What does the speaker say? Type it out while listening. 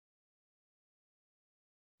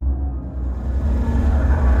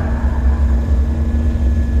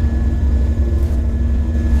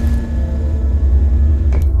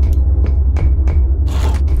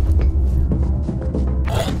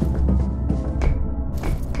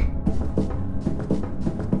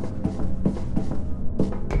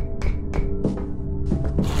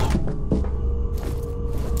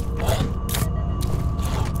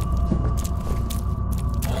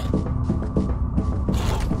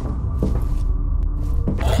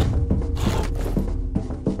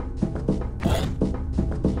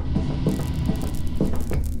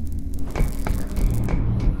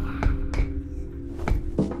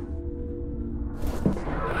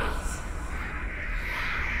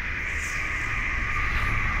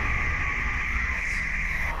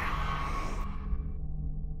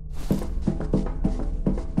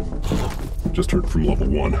Just heard from level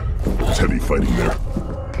 1. There's heavy fighting there.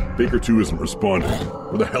 Baker 2 isn't responding.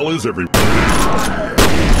 Where the hell is everyone?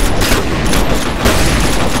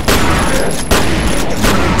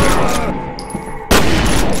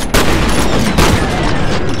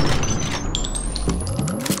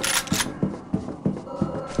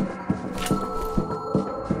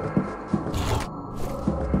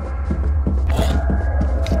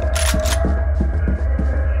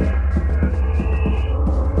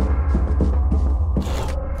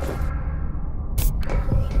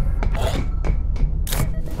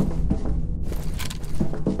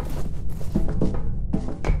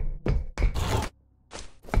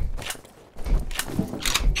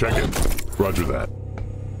 Check it. Roger that.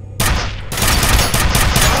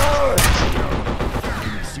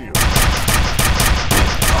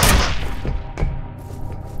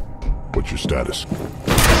 What's your status?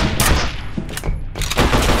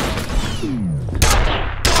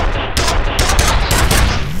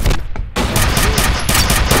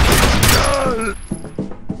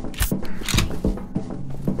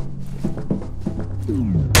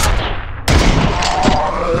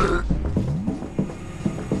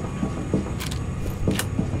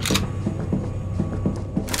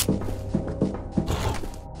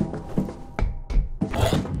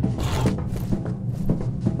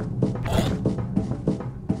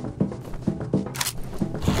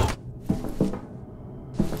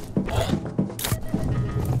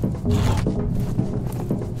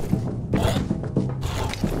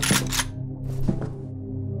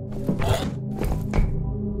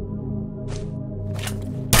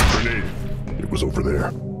 It was over there.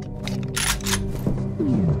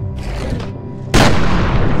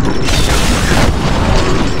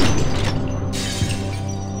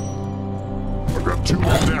 I've got 2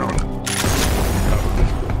 men down.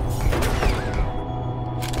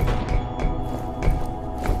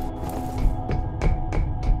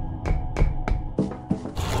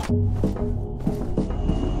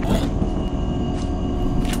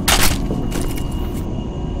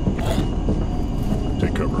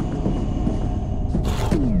 Take cover.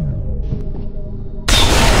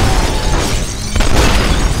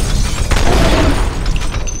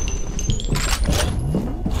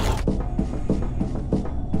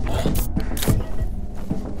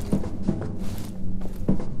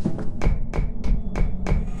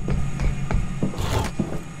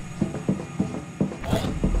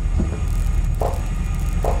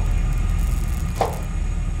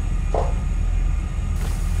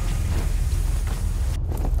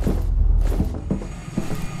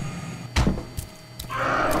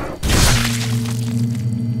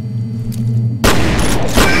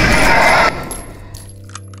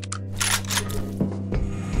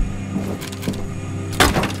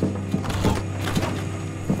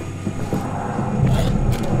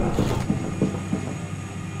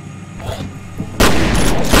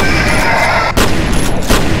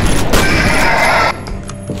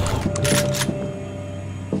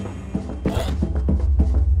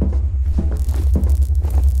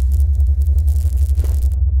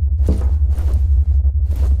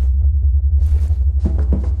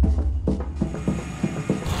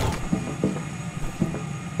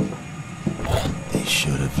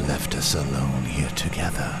 Should have left us alone here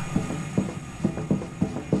together.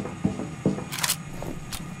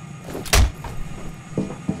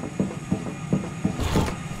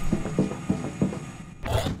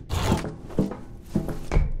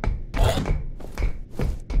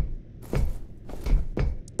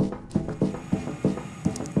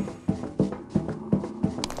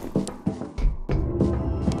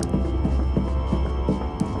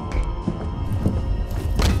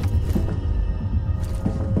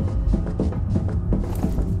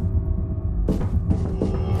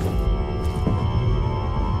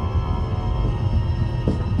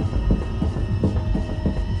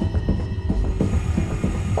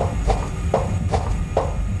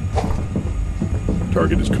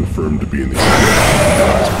 Target is confirmed to be in the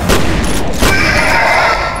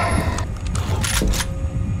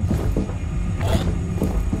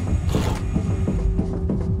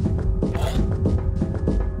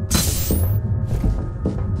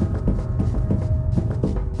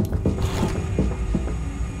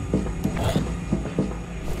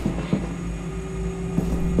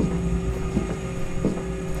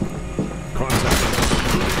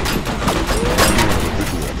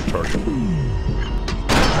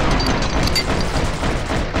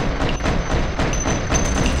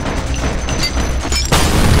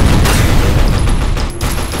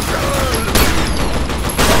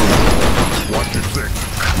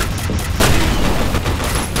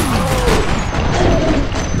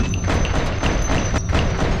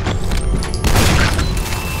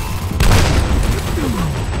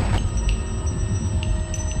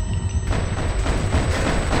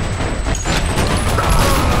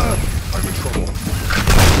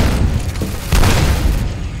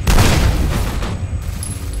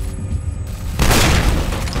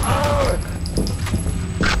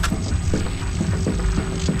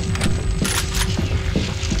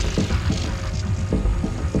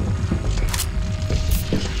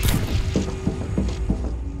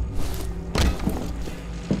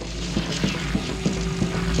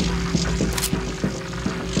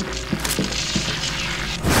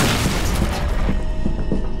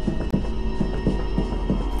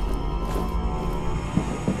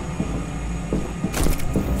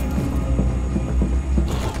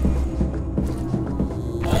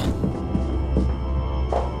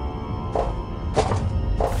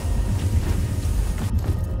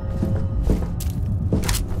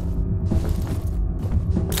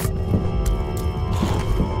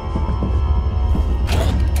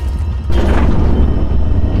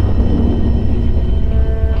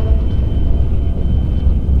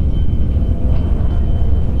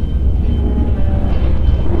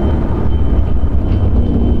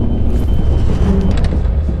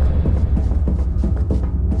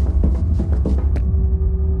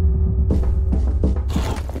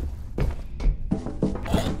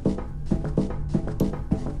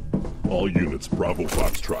Bravo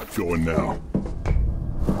Foxtrot going now.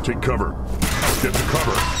 Take cover. Get to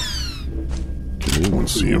cover. Can anyone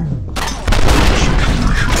see him?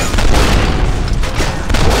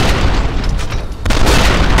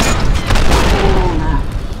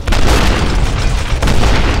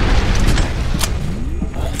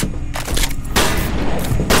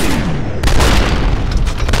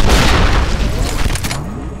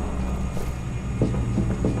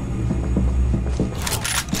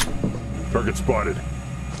 Target spotted.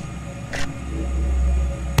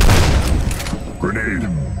 Grenade.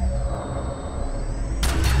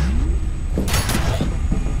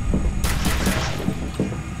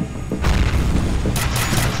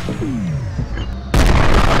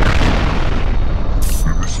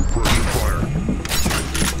 Suppression fire.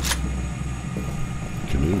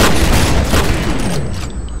 Can you?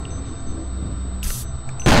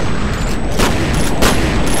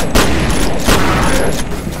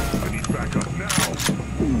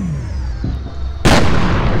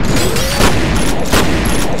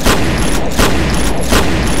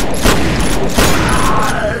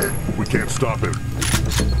 Can't stop him.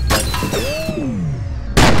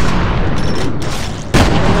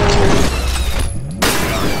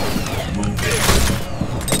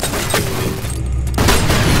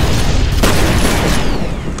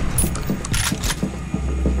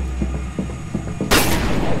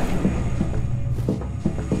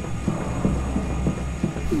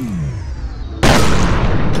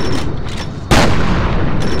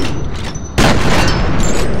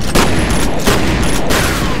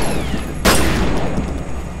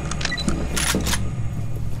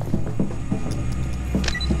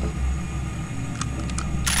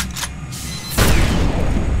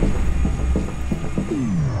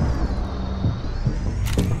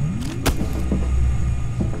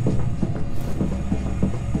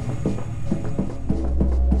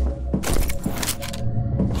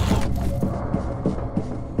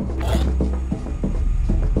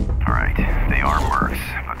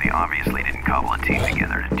 Obviously didn't cobble a team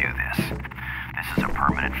together to do this. This is a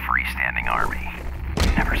permanent freestanding army.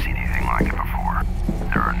 Never seen anything like it before.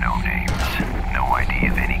 There are no names, no ID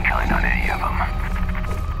of any kind on any of them.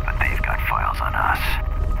 But they've got files on us.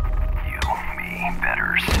 You, me,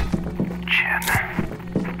 Betters, Chen.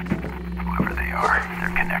 Whoever they are,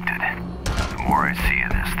 they're connected. The more I see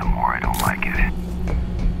of this, the more I don't like it.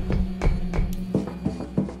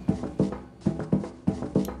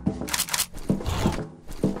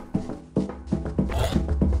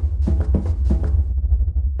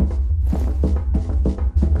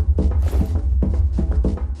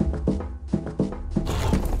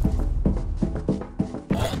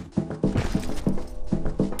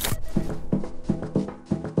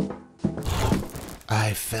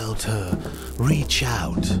 I felt her reach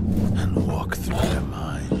out and walk through their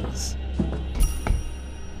minds.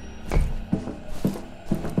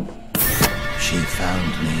 She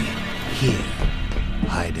found me here,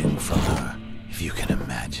 hiding from her, if you can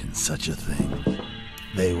imagine such a thing.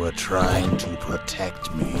 They were trying to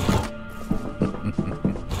protect me.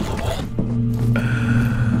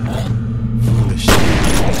 Foolish.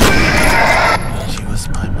 She was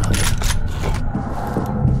my mother.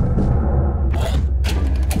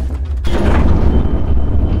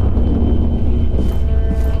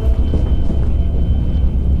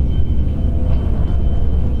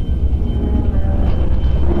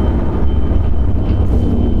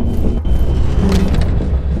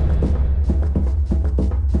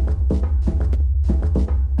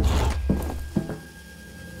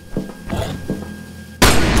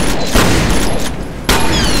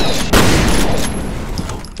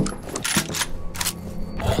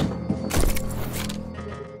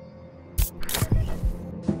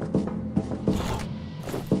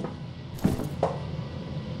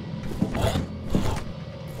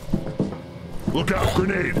 Look out,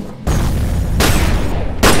 grenade!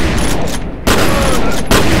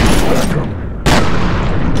 Back up.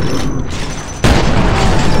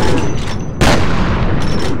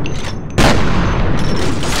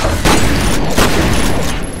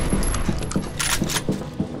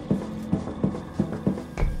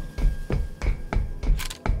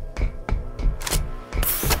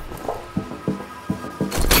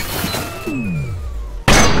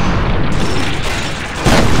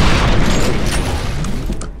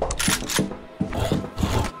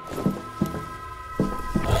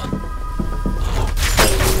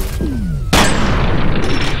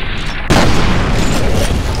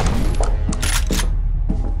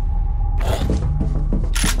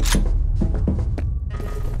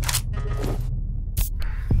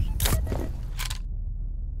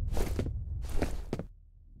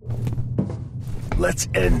 Let's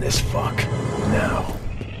end this fuck. now.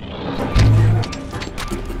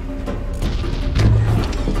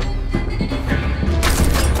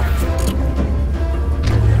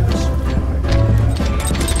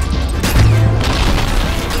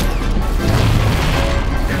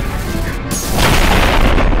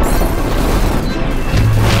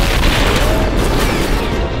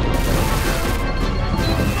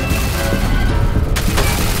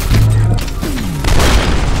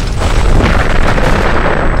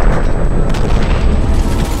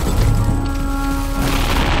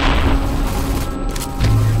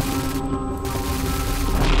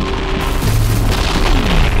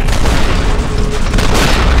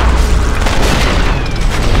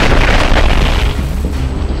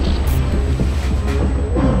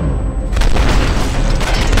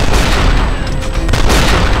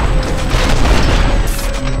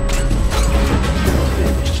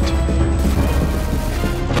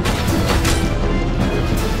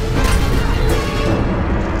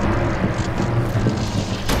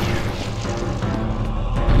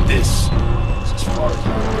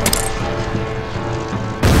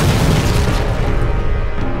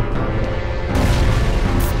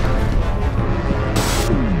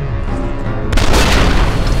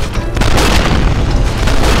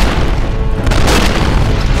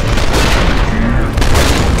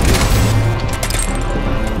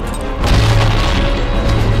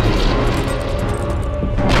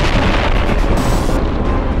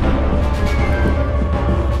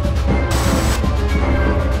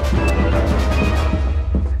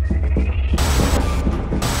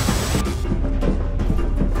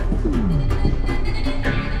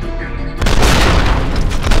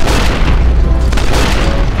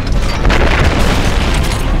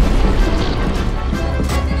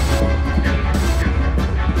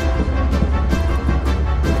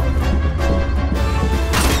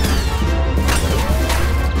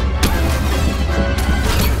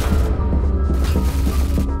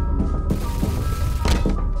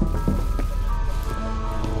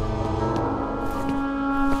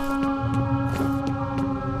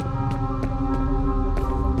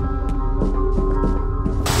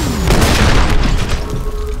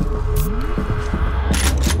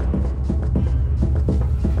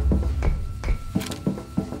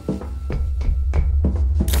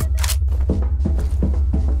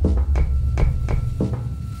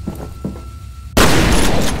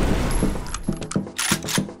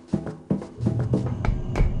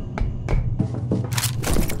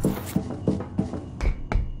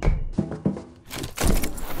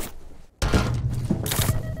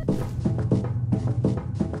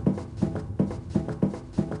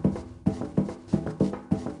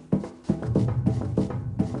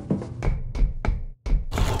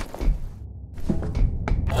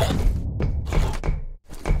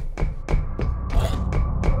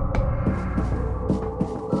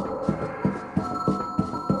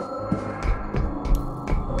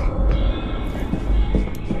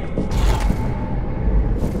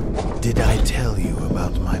 Did I tell you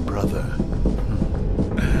about my brother?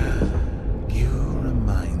 You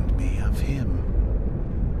remind me of him.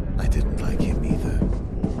 I didn't like him either.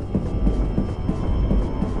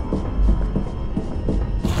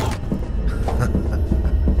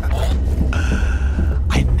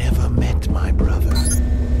 I never met my brother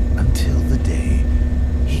until the day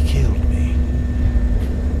he killed me.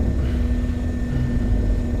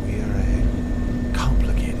 We're a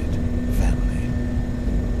complicated family.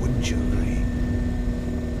 Wouldn't you agree?